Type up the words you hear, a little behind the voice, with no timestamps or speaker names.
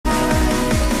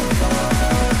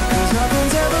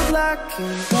black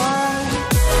and white.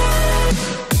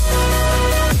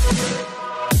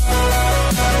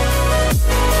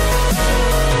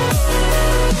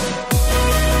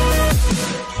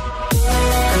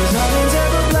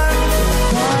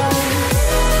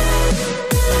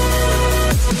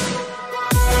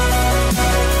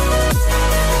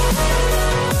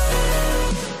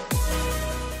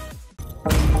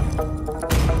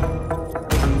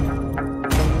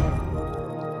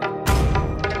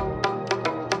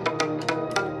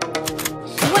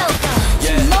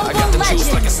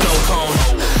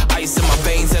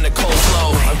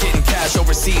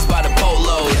 Overseas by the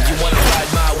boatload. You wanna ride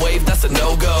my wave? That's a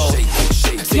no-go.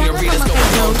 Senoritas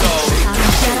going no-go.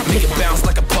 Make it bounce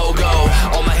like a pogo.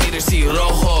 All my haters see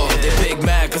rojo. They big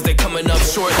mad cause they coming up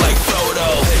short like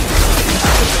Frodo.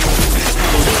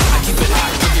 I keep it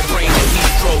hot, give your brain a heat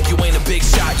stroke. You ain't a big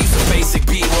shot, you some basic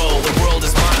B-roll. The world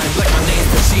is mine, like my name's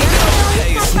Pacino.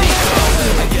 Hey, it's Nico,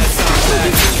 I guess I'm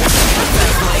back.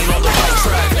 Fast lane on the right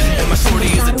track. And my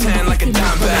shorty is a 10 like a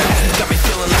dime bag. Got me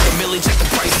feeling like a milli, check the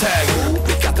price tag.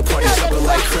 Got the party jumping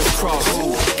like crisscross.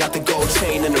 Got the gold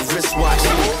chain and the wristwatch.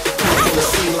 In the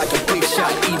scene like a big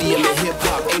shot. EDM and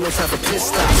hip-hop, ain't no time for piss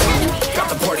stops. Got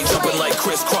the party jumping like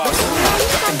crisscross.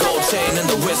 Got the gold chain and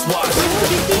the wristwatch.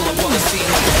 Pull up on the scene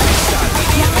like a big shot.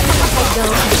 EDM and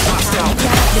hip-hop, it's my style.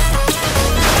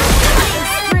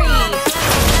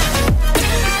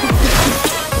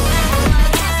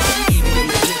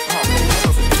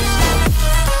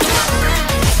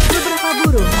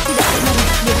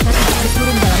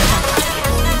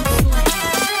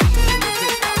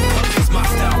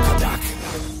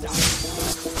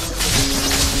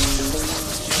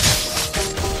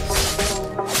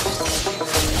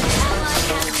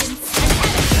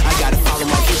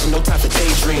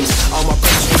 All my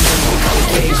brothers we call it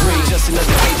daydream. Just another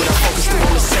day, but I'm focused still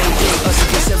on the same thing. Us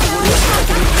against everyone else, like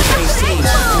a new change team.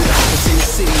 We're the hottest in the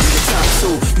city, we're the top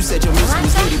two. You said your music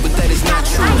was litty, but that is not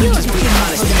true. Just being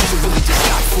honest, you should really just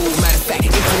stop, fool. Matter of fact,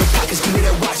 infinite pockets, give me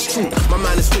that watch too. My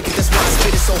mind is wicked, that's why I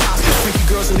spit it so hostile. Freaky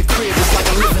girls in the crib, it's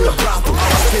like I live in a brothel. All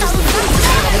I spit is Leviticus,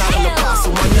 and I'm not an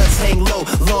apostle. My nuts hang low,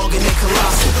 long and they're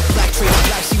colossal. Black train,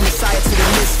 black, she messiah to the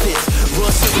misfits.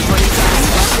 Run city, running ties,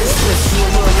 my shit slips. You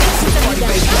and Lil Lady to the party,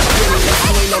 baby.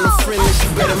 You ain't on the friendless, you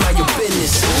better mind your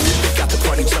business. Got the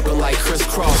party jumping like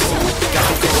crisscross. Got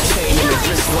the gold chain and the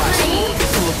wristwatch.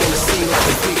 Pull up on the scene like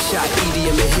a big shot.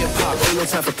 EDM and hip-hop, ain't no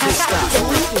time for piss stops.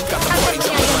 Got the party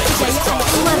jumping like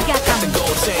crisscross. Got the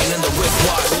gold chain and the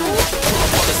wristwatch. Pull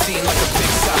up on the scene like a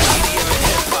big shot. EDM and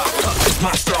hip-hop, it's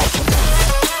my straw.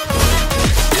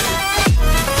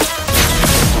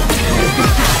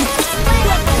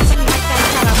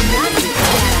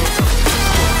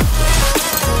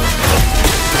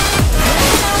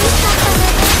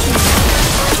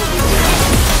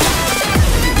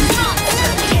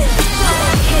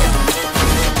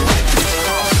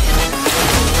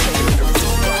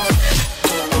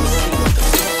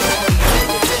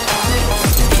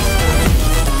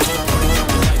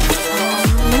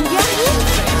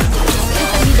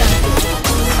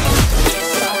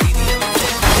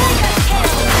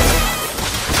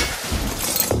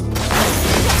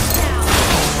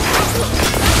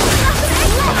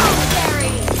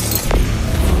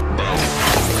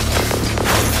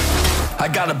 I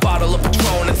got a bottle of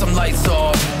Patron and some lights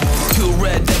off. Two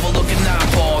red devil looking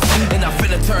eyeballs. And I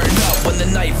finna turn up when the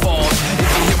night falls. If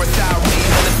you hear a siren,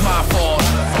 then it's my fault.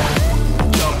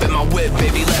 Jump in my whip,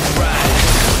 baby, let's ride.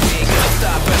 We ain't gonna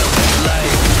stop at a red light.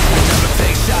 Never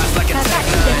take shots like a tech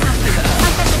nine.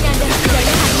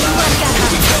 Here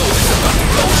we go, it's about to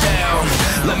go down.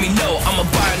 Let me know, I'ma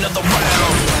buy another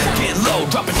round. Get low,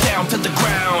 drop it down to the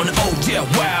ground. Oh yeah,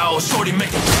 wow, shorty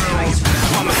make it bounce.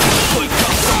 Mama see the put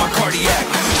cups on my cardiac.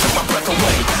 Took my breath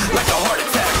away like a heart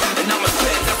attack. And I'ma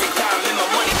spend every time in my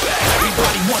money back.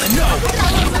 Everybody wanna know.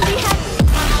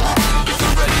 If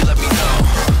you're ready, let me know.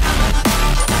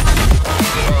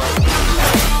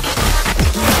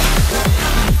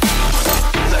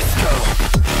 Let's go.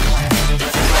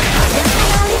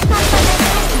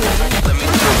 Let me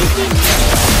know. If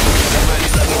you're ready,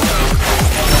 let me know.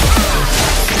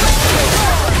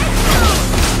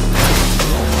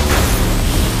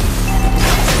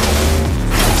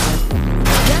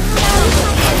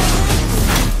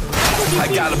 I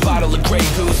got a bottle of Grey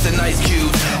Goose and ice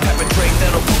cubes. Have a drink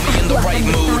that'll put me in the right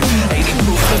mood. 80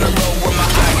 proof in a low where my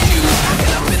IQ.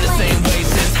 And I've been the same way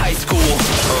since high school.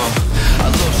 A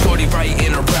little shorty right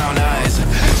in her brown eyes.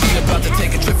 She about to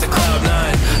take a trip to Cloud 9.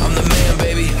 I'm the man,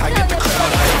 baby, I get the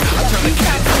crowd hype. I turn the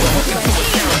cat into a hook into a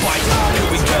sound bite. Here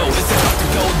we go, it's about to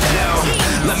go down.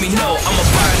 Let me know, I'ma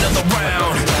buy another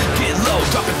round. Get low,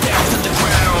 drop it down to the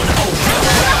ground. Oh,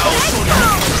 wow, shorty.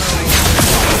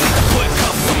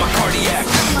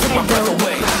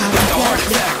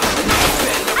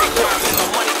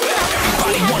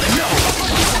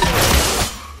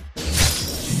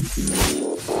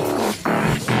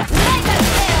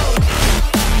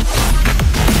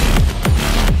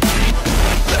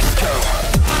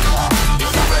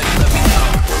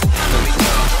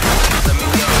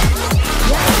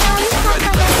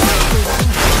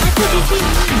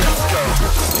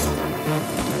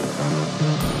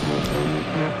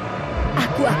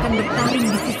 Aku akan bertaring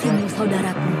di sisimu,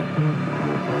 saudaraku.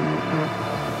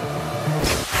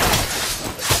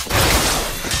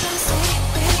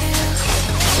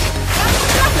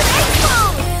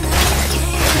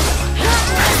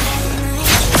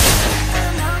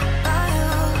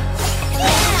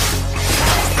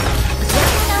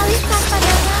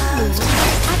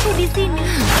 Aku di sini.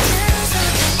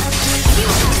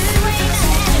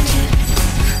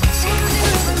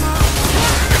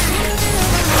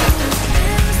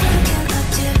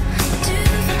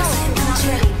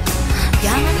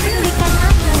 Jangan pedulikan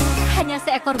aku, hanya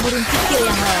seekor burung kecil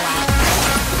yang lewat.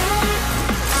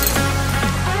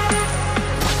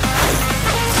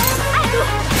 Aduh,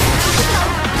 aku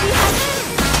terlalu lihat.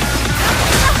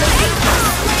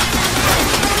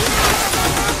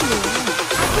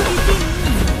 Aku di sini.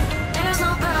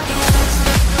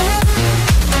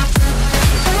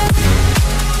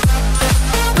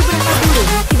 Beberapa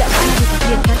burung tidak pernah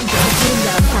ditakdirkan untuk berburung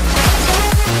dalam sana.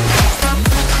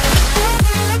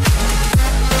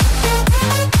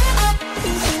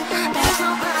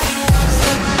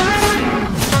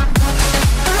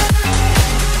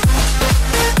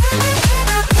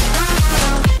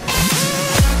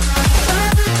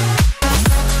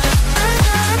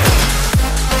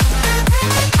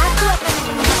 Aku akan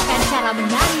menunjukkan cara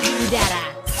menari di udara.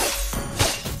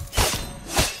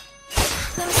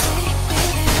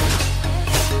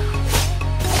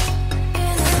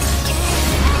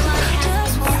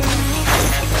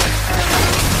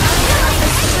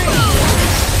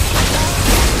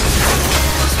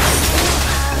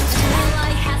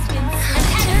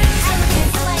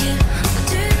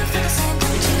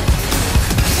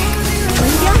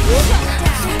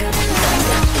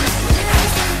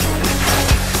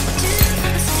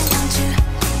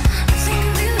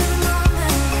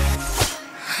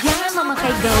 Jangan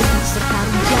memakai gaun untuk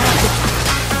bertarung